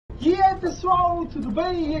E aí pessoal, tudo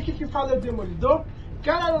bem? E aqui que fala é o Demolidor.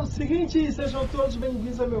 Galera, é o seguinte, sejam todos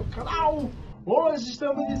bem-vindos ao meu canal. Hoje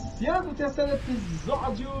estamos iniciando o terceiro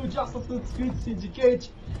episódio de Assassin's Creed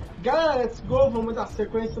Syndicate. Galera, let's go, vamos dar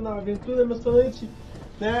sequência na aventura emocionante,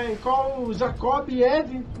 né, em qual o Jacob e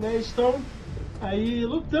Evie, né, estão aí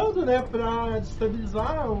lutando, né, para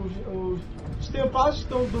destabilizar os templários que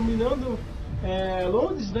estão dominando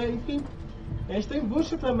Londres, né, enfim. A gente está em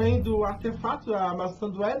busca também do artefato, a maçã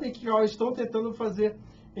do Éden, que elas estão tentando fazer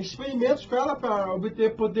experimentos com ela para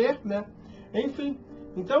obter poder, né? Enfim,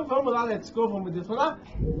 então vamos lá, let's go, vamos detonar.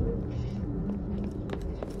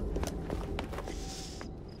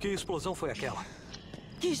 Que explosão foi aquela?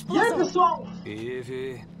 Que explosão? E aí, pessoal?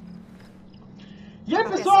 Evie... E aí, A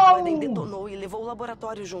pessoal? peça do Éden detonou e levou o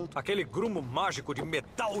laboratório junto. Aquele grumo mágico de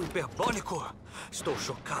metal hiperbólico? Estou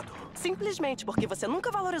chocado. Simplesmente porque você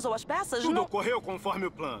nunca valorizou as peças, Tudo não... ocorreu conforme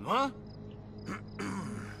o plano, hã?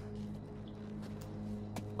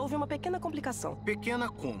 Houve uma pequena complicação. Pequena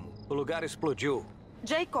como? O lugar explodiu.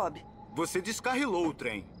 Jacob. Você descarrilou o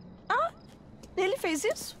trem. Ah, ele fez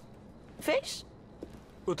isso? Fez?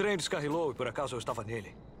 O trem descarrilou e por acaso eu estava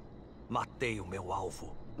nele. Matei o meu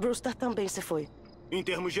alvo. Brewster também se foi. Em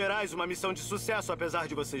termos gerais, uma missão de sucesso, apesar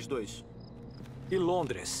de vocês dois. E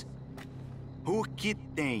Londres? O que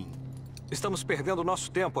tem? Estamos perdendo nosso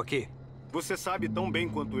tempo aqui. Você sabe tão bem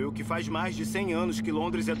quanto eu que faz mais de 100 anos que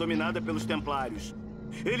Londres é dominada pelos templários.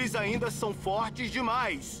 Eles ainda são fortes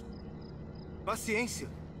demais. Paciência.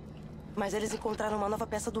 Mas eles encontraram uma nova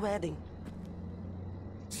peça do Éden.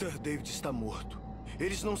 Sir David está morto.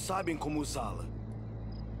 Eles não sabem como usá-la.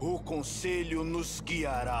 O conselho nos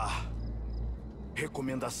guiará.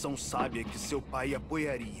 Recomendação sábia que seu pai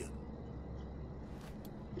apoiaria.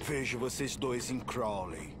 Vejo vocês dois em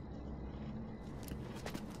Crowley.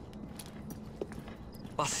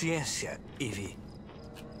 Paciência, Evie.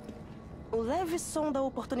 O leve som da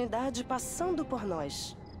oportunidade passando por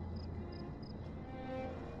nós.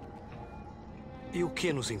 E o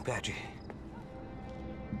que nos impede?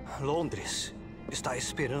 Londres está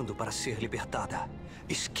esperando para ser libertada.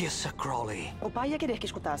 Esqueça Crowley. O pai ia querer que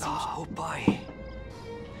escutássemos. Ah, o pai.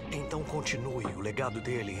 Então continue o legado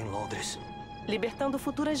dele em Londres. Libertando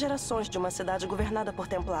futuras gerações de uma cidade governada por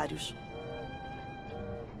templários.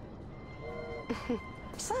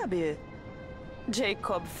 Sabe,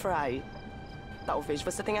 Jacob Fry, talvez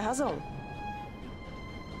você tenha razão.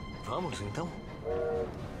 Vamos, então?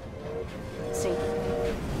 Sim,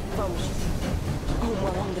 vamos. Rumo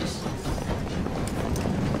a Londres.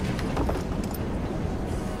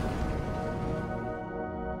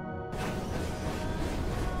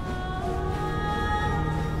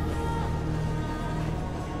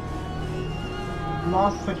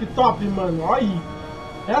 Nossa, que top, mano. Olha aí.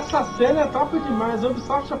 Essa cena é top demais. A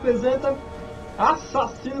Ubisoft apresenta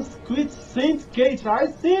Assassin's Creed Syndicate.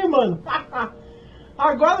 Aí sim, mano.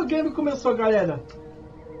 Agora o game começou, galera.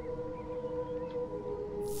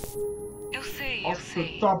 Eu sei, Nossa,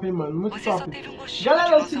 top, mano. Muito Você top. só teve um gostinho Galera,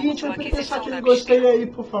 de é o nossa seguinte, última eu queria deixar aquisição aquele da gostei Busca. aí,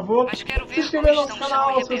 por favor. Mas quero ver Se inscrever no como nosso estão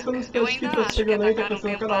canal, chão se você não Rebeca. está Eu inscrito, ainda tá acho chegando que aí, tá atacar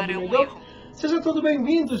conhecendo um o canal do templário é um Demolidor. erro. Sejam todos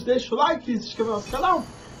bem-vindos, deixa o like, se inscreva no nosso canal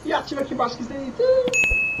e ativa aqui embaixo que tem.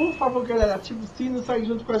 Por favor, galera, ativa o sino, segue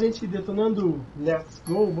junto com a gente detonando. Let's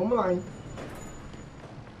go, vamos lá, hein?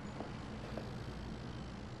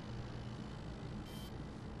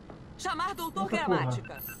 Chamar doutor Eita,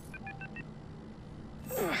 gramática.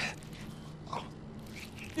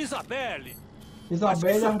 Isabelle!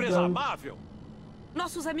 Isabelle Surpresa Ardani. amável!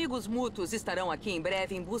 Nossos amigos mútuos estarão aqui em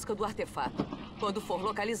breve em busca do artefato. Quando for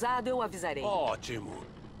localizado, eu avisarei. Ótimo!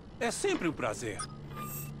 É sempre um prazer.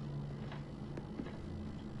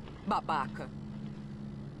 Babaca.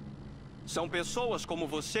 São pessoas como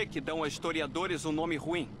você que dão a historiadores um nome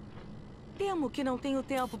ruim. Temo que não tenho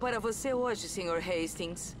tempo para você hoje, Sr.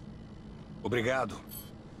 Hastings. Obrigado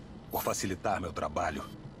por facilitar meu trabalho.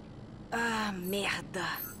 Ah, merda.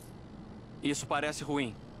 Isso parece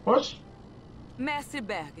ruim. Oxe, Mestre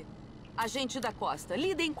Berg, agente da costa,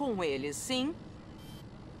 lidem com eles, sim?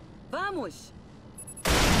 Vamos!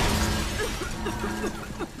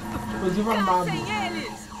 explosivo armado. Caçem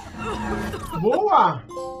eles! Boa!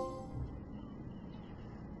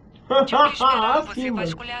 Tinha que esperar Assim, você mano.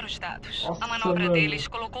 vasculhar os dados. Nossa, A manobra mano. deles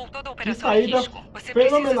colocou toda a operação saída em risco. Você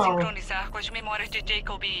fenomenal. precisa sincronizar com as memórias de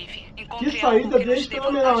Jacob e Evie. Encontre Que saída algo que deles nos dê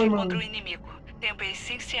fenomenal, vantagem hein, contra o mano. inimigo. Tempo é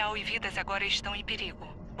essencial e vidas agora estão em perigo.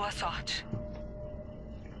 Boa sorte.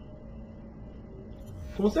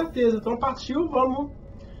 Com certeza. Então partiu, vamos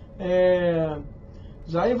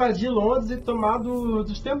já invadir Londres e tomar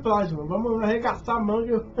dos templários, mano. Vamos arregaçar a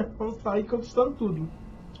manga e vamos sair conquistando tudo.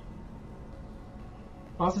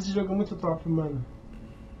 Nossa, esse jogo é muito top, mano.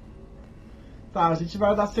 Tá, a gente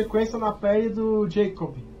vai dar sequência na pele do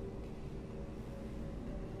Jacob.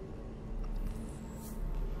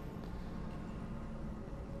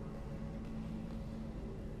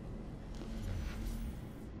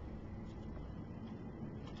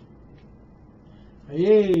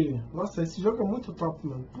 Aí, nossa, esse jogo é muito top,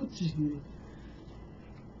 mano. Putz,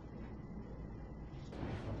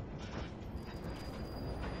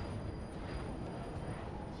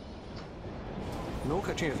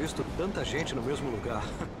 Nunca tinha visto tanta gente no mesmo lugar.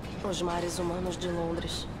 Os mares humanos de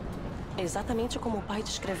Londres. Exatamente como o pai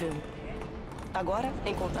descreveu. Agora,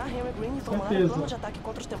 encontrar Henry Green e formular um plano de ataque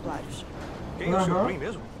contra os templários. Quem é o Sr. Green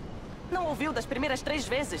mesmo? Não ouviu das primeiras 3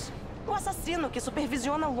 vezes? O assassino que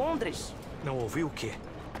supervisiona Londres. Não ouviu o quê?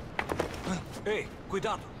 Ei,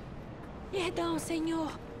 cuidado! Perdão,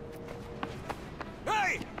 senhor.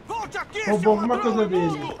 Ei, volte aqui, roubou alguma coisa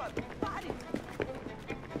dele.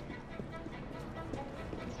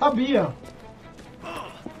 Sabia.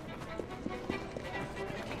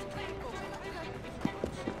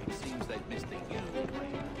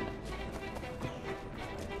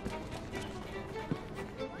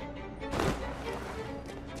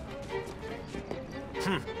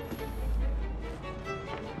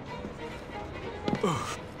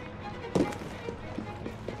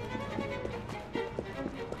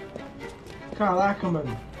 Caraca,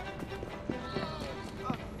 mano.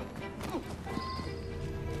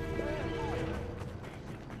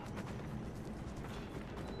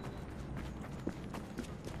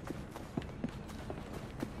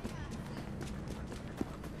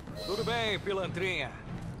 Tudo bem, pilantrinha.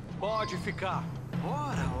 Pode ficar.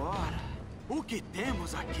 Ora. O que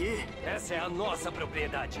temos aqui? Essa é a nossa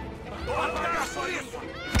propriedade. Olha só isso!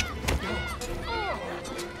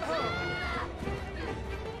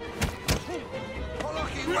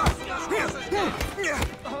 Coloque laço nas coisas dele!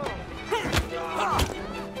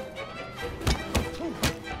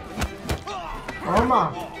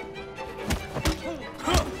 Toma!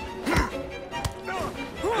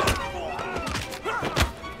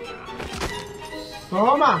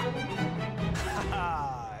 Toma!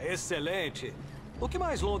 Excelente! O que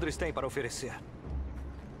mais Londres tem para oferecer?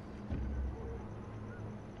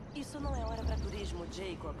 Isso não é hora para turismo,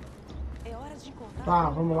 Jacob. É hora de encontrar... Tá,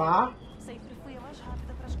 vamos lá. Sempre fui a mais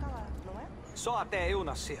rápida para escalar, não é? Só até eu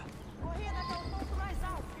nascer. Corrida até o ponto mais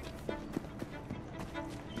alto.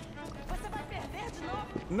 Você vai perder de novo?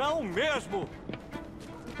 Não mesmo!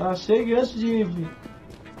 Tá cheio antes de Evie.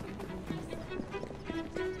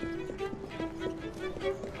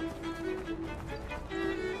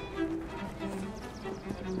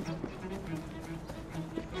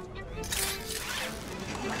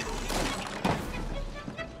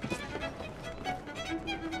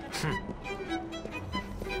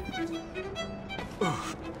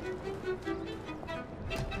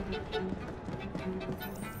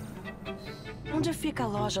 Onde fica a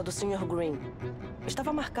loja do Sr. Green?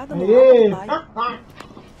 Estava marcada no Aê! mapa do pai.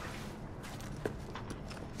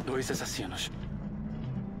 2 assassinos.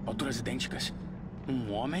 Alturas idênticas.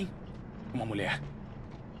 Um homem, uma mulher.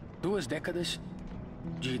 2 décadas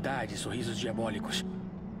de idade, sorrisos diabólicos.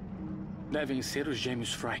 Devem ser os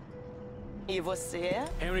gêmeos Fry. E você?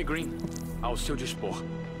 Henry Green, ao seu dispor.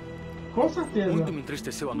 Com certeza. Muito me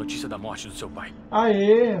entristeceu a notícia da morte do seu pai.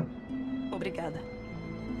 Aê! Obrigada.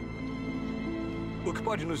 O que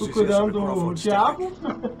pode nos dizer Procurando sobre o Crawford diabo.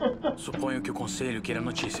 Suponho que o conselho queira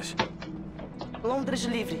notícias. Londres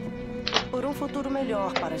livre. Por um futuro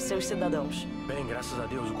melhor para seus cidadãos. Bem, graças a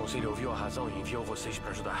Deus o conselho ouviu a razão e enviou vocês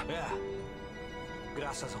para ajudar. É.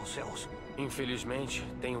 Graças aos céus. Infelizmente,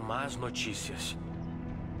 tenho más notícias.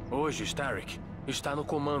 Hoje, Starrick está no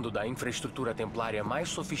comando da infraestrutura templária mais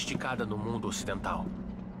sofisticada no mundo ocidental.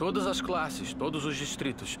 Todas as classes, todos os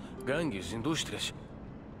distritos, gangues, indústrias.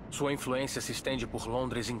 Sua influência se estende por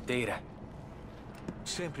Londres inteira.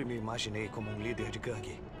 Sempre me imaginei como um líder de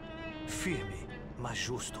gangue. Firme, mas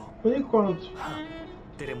justo. Por enquanto.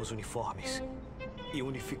 Teremos uniformes. E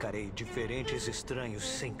unificarei diferentes estranhos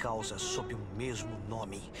sem causa sob um mesmo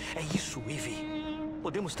nome. É isso, Evie.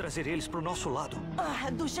 Podemos trazer eles pro nosso lado. Ah,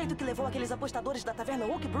 do jeito que levou aqueles apostadores da taverna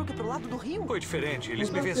Oakbrook pro lado do rio? Foi diferente. Eles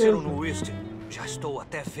Com me certeza. venceram no West. Já estou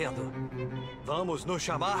até vendo. Vamos nos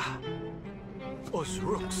chamar os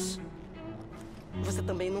Rooks. Você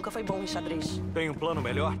também nunca foi bom em xadrez. Tem um plano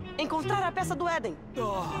melhor? Encontrar a peça do Éden.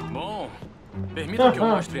 Bom, permitam que eu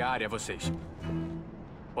mostre a área a vocês.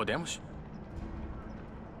 Podemos?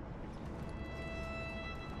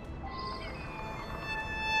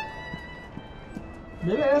 O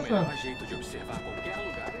Beleza. melhor jeito de observar qualquer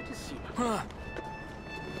lugar é de cima.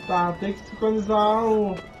 Tá, tem que sincronizar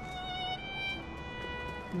o...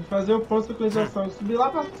 Fazer o ponto de sincronização e subir lá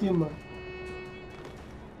pra cima.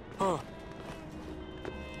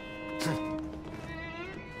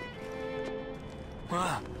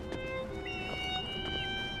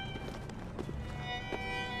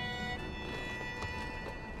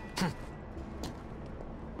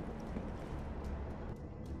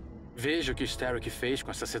 Veja o que Starrick fez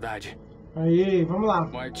com essa cidade. Aí, vamos lá.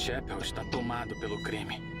 Whitechapel está tomado pelo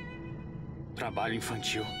crime. Trabalho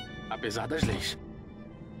infantil, apesar das leis.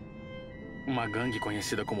 Uma gangue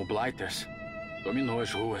conhecida como Blighters dominou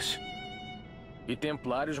as ruas. E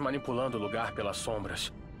templários manipulando o lugar pelas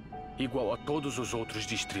sombras, igual a todos os outros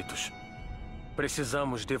distritos.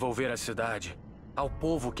 Precisamos devolver a cidade ao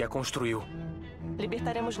povo que a construiu.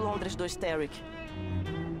 Libertaremos Londres do Starrick.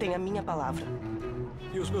 Tem a minha palavra.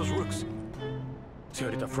 E os meus rooks?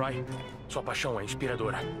 Senhorita Fry, sua paixão é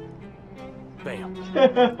inspiradora. Venham.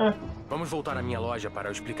 Vamos voltar à minha loja para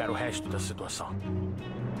eu explicar o resto da situação.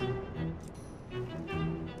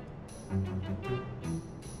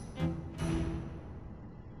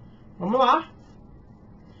 Vamos lá.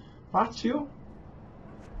 Partiu.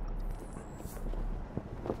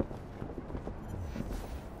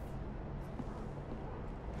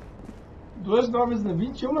 Duas novas,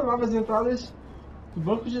 21 novas entradas do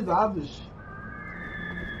banco de dados.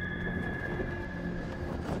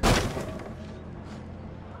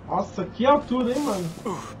 Nossa, que altura, hein, mano?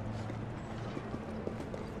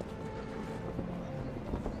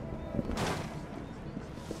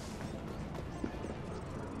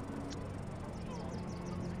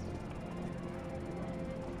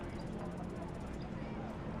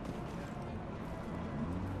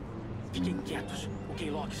 Fiquem quietos. O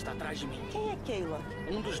Keylock está atrás de mim. Quem é Keylock?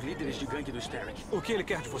 Um dos líderes de gangue do Starrick. O que ele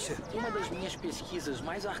quer de você? Uma das minhas pesquisas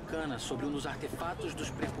mais arcanas sobre um dos artefatos dos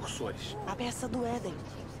precursores. A peça do Éden.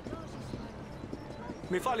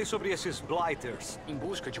 Me fale sobre esses Blighters. Em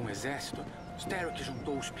busca de um exército, Starrick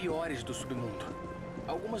juntou os piores do submundo.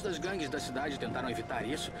 Algumas das gangues da cidade tentaram evitar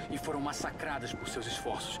isso e foram massacradas por seus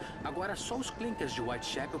esforços. Agora só os Clinkers de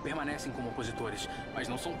Whitechapel permanecem como opositores, mas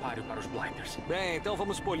não são páreo para os Blighters. Bem, então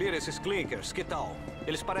vamos polir esses Clinkers, que tal?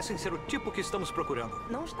 Eles parecem ser o tipo que estamos procurando.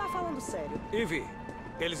 Não está falando sério. Evie,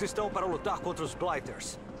 eles estão para lutar contra os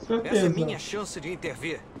Blighters. Certeza. Essa é minha chance de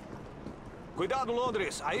intervir. Cuidado,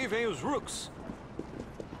 Londres, aí vem os Rooks.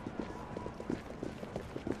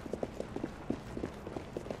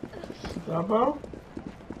 Tá bom.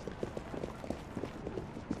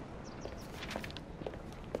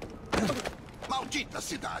 Maldita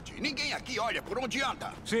cidade! Ninguém aqui olha por onde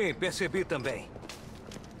anda! Sim, percebi também.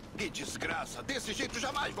 Que desgraça! Desse jeito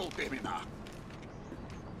jamais vou terminar!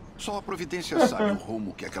 Só a providência sabe o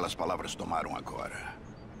rumo que aquelas palavras tomaram agora.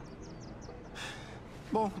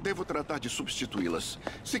 Bom, devo tratar de substituí-las.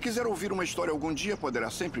 Se quiser ouvir uma história algum dia, poderá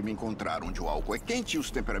sempre me encontrar onde o álcool é quente e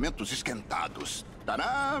os temperamentos esquentados.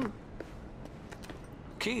 Tadã!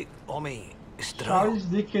 Que homem estranho. Charles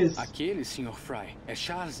Dickens. Aquele, Sr. Fry, é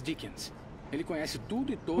Charles Dickens. Ele conhece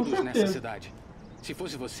tudo e Com todos certeza. nessa cidade. Se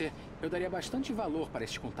fosse você, eu daria bastante valor para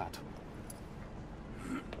este contato.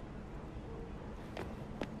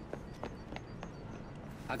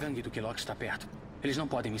 A gangue do Keylock está perto. Eles não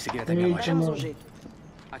podem me seguir até minha Eita, loja. Temos mano. um jeito.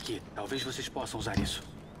 Aqui, talvez vocês possam usar isso.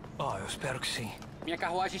 Oh, eu espero que sim. Minha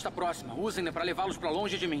carruagem está próxima. Usem-na para levá-los para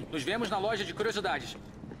longe de mim. Nos vemos na loja de curiosidades.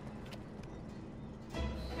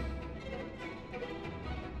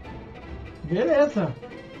 Beleza.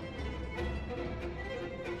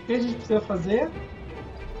 O que a gente precisa fazer?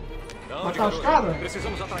 Onde, Matar os garoto? caras?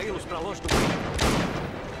 Precisamos atraí-los para longe do...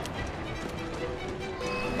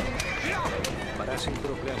 Parecem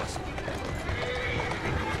problemas.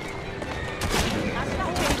 Acho que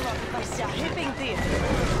o Keylock vai se arrepender.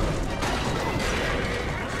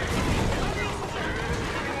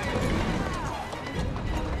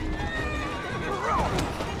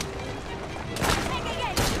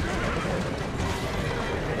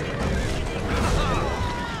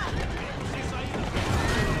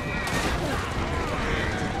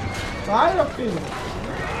 Vai, meu filho.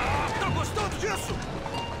 Tá gostando disso?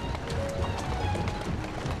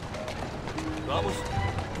 Vamos.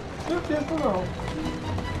 Certeza não.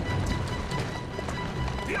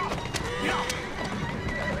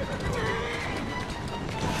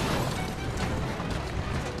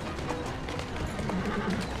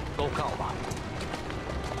 Com calma.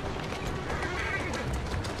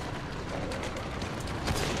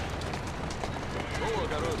 Boa,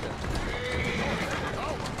 garota.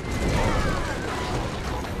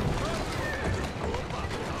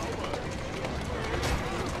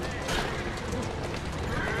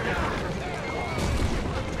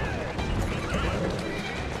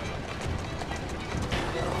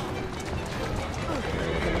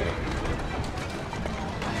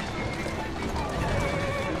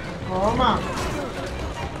 Toma!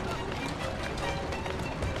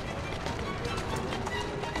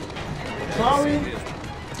 Sorry!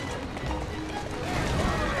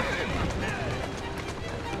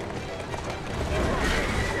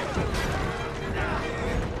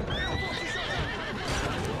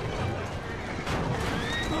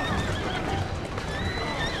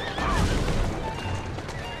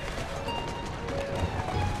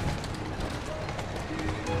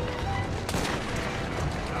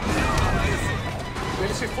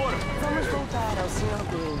 Se foram. Vamos voltar ao Sr.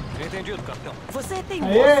 Green. Entendido, capitão. Você é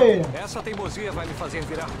teimoso. Aê! Essa teimosia vai me fazer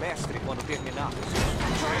virar mestre quando terminarmos.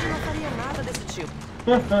 Jorge não faria nada desse tipo.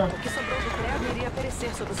 O que sobrou do prédio iria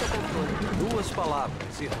perecer sob o seu controle. 2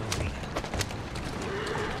 palavras, irmãzinha.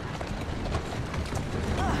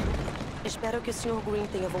 Espero que o Sr. Green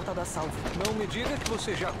tenha voltado a salvo. Não me diga que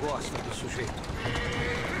você já gosta do sujeito.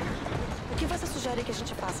 O que você sugere que a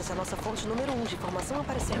gente faça se a nossa fonte número 1 de informação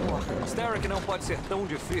aparecer morta? Starrick não pode ser tão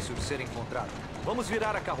difícil de ser encontrado. Vamos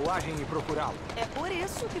virar a carruagem e procurá-lo. É por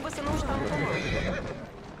isso que você não está no comando.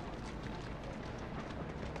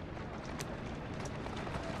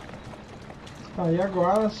 Aí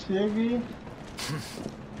agora chega e...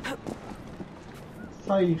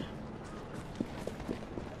 sair.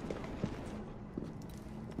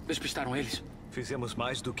 Despistaram eles? Fizemos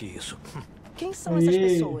mais do que isso. Quem são essas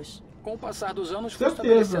pessoas? Com o passar dos anos, foi Certeza.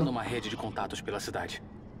 estabelecendo uma rede de contatos pela cidade.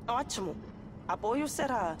 Ótimo. Apoio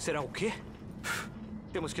será... Será o quê?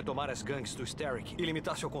 Temos que tomar as gangues do Starrick e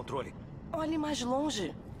limitar seu controle. Olhe mais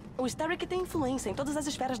longe. O Starrick tem influência em todas as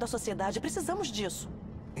esferas da sociedade. Precisamos disso.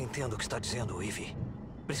 Entendo o que está dizendo, Evie.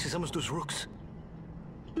 Precisamos dos Rooks.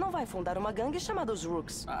 Não vai fundar uma gangue chamada os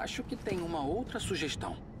Rooks. Acho que tem uma outra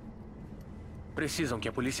sugestão. Precisam que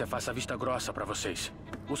a polícia faça vista grossa pra vocês.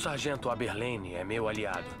 O sargento Aberlane é meu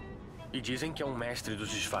aliado. E dizem que é um mestre dos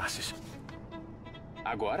disfarces.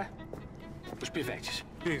 Agora, os pivetes.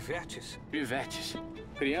 Pivetes? Pivetes.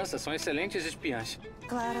 Crianças são excelentes espiãs.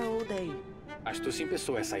 Clara odeio. Astúcia em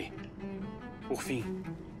pessoa essa aí. Por fim,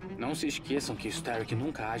 não se esqueçam que Starrick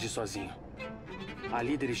nunca age sozinho. Há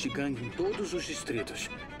líderes de gangue em todos os distritos.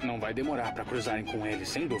 Não vai demorar pra cruzarem com ele,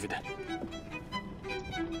 sem dúvida.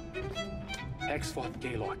 Exford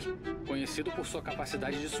Gaylock, conhecido por sua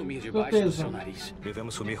capacidade de sumir debaixo do seu nariz.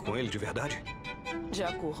 Devemos sumir com ele de verdade? De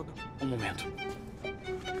acordo. Um momento.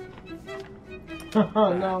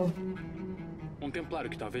 Não. Um templário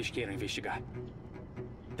que talvez queira investigar.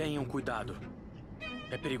 Tenham cuidado.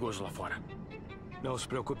 É perigoso lá fora. Não se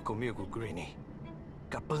preocupe comigo, Greenie.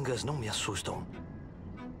 Capangas não me assustam.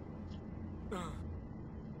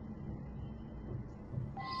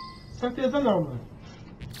 Certeza não, mano.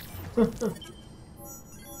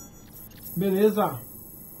 Beleza.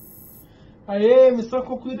 Aê, missão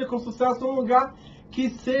concluída com sucesso num lugar que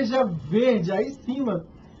seja verde. Aí sim, mano.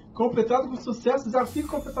 Completado com sucesso. Desafio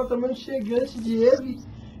completado também, chegante de Evie.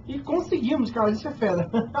 E conseguimos, cara. A gente é fera.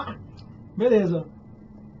 Beleza.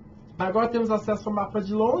 Agora temos acesso ao mapa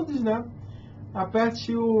de Londres, né?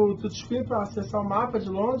 Aperte o touchscreen para acessar o mapa de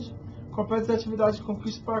Londres. Complete as atividades de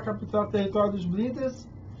conquista para capturar o território dos Bleeders.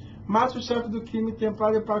 Mate o chefe do crime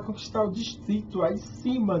templário para conquistar o distrito. Aí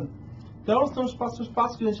sim, mano. Então são os passos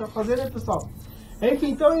que a gente vai fazer, né, pessoal? Enfim,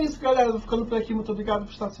 então é isso, galera. Eu vou ficando por aqui. Muito obrigado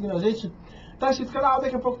por estar seguindo a gente. Tá inscrito no canal.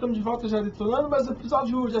 Daqui a pouco estamos de volta já detonando mais um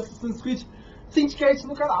episódio de Assassin's Creed Syndicate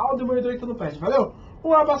no canal do Demolidor, que não perde. Valeu?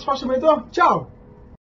 Um abraço forte, Demolidor. Tchau!